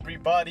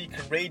everybody?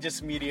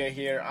 Courageous Media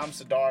here. I'm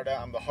Siddhartha.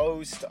 I'm the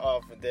host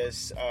of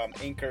this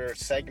Anchor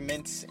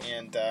segment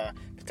and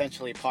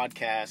potentially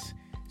podcast.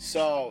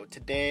 So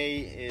today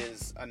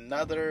is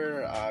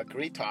another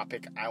great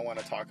topic I want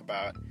to talk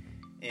about,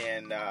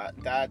 and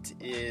that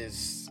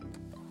is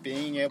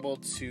being able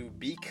to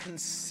be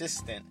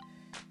consistent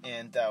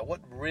and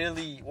what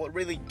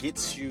really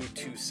gets you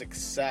to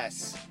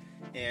success.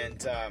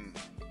 And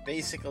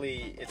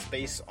basically, it's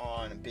based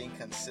on being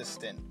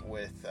consistent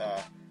with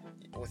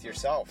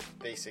yourself,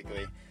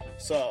 basically.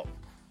 So,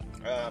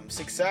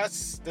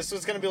 success, this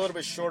was going to be a little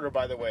bit shorter,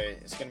 by the way.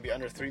 It's going to be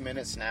under 3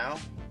 minutes now,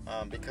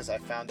 because I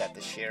found that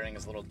the sharing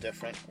is a little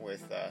different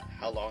with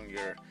how long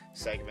your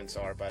segments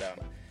are. But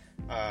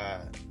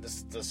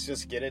let's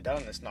just get it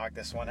done. Let's knock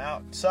this one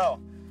out.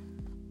 So,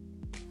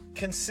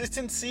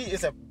 consistency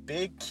is a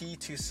big key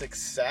to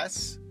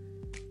success,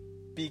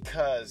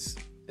 because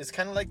it's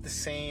kind of like the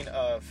saying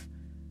of,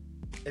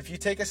 if you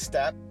take a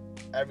step,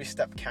 every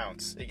step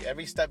counts.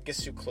 Every step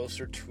gets you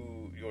closer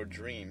to your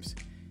dreams.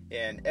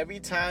 And every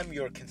time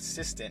you're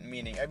consistent,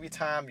 meaning every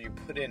time you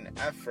put in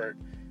effort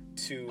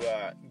to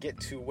get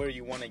to where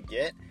you want to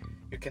get,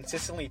 you're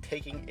consistently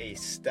taking a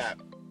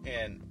step.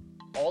 And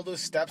all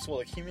those steps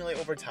will accumulate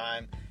over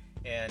time.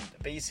 And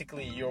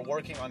basically, you're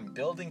working on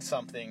building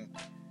something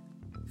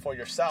for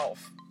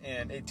yourself.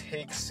 And it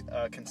takes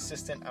a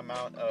consistent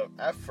amount of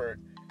effort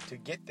to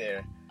get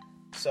there.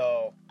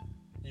 So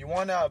you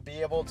want to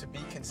be able to be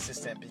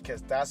consistent,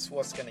 because that's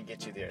what's going to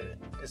get you there.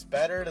 It's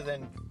better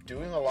than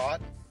doing a lot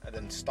and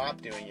then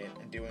stop doing it,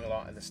 and doing a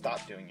lot and then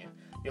stop doing it.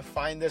 You'll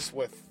find this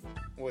with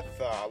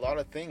a lot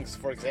of things.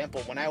 For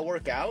example, when I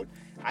work out,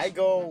 I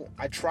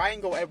try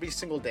and go every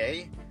single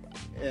day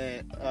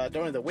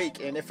during the week.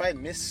 And if I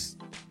miss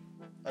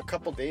a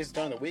couple days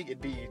during the week,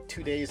 it'd be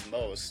 2 days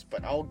most.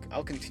 But I'll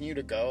continue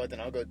to go, and then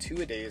I'll go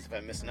 2 days if I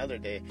miss another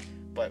day.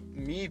 But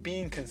me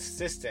being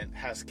consistent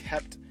has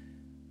kept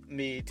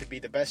me to be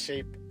the best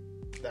shape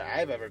that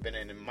I've ever been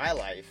in my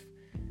life,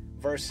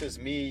 versus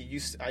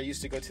I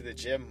used to go to the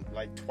gym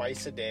like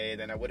twice a day,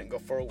 then I wouldn't go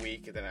for a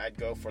week, and then I'd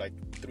go for like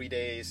 3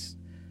 days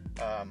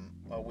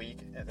a week,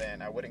 and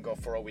then I wouldn't go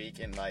for a week,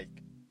 and like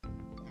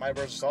my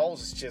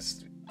results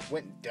just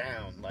went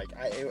down. Like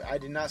I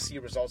did not see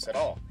results at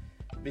all,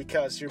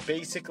 because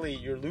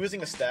you're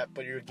losing a step,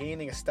 but you're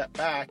gaining a step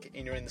back,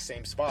 and you're in the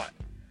same spot.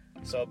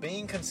 So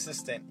being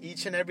consistent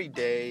each and every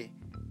day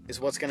is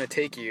what's going to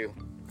take you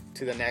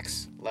to the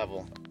next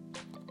level.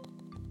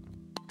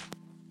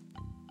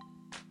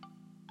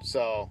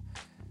 So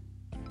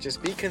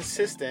just be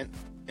consistent,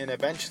 and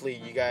eventually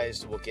you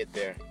guys will get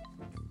there.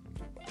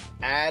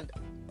 Add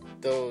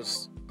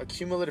those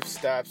accumulative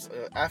steps,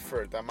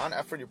 effort, the amount of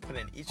effort you put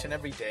in each and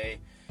every day,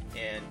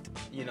 and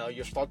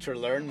you start to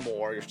learn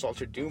more, you start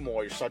to do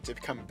more, you start to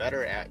become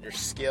better at your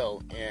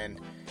skill, and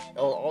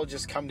it'll all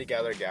just come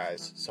together,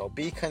 guys. So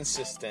be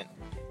consistent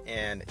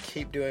and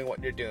keep doing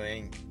what you're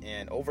doing,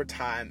 and over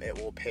time it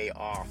will pay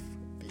off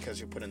because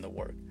you put in the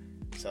work.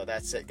 So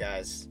that's it,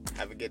 guys.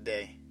 Have a good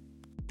day.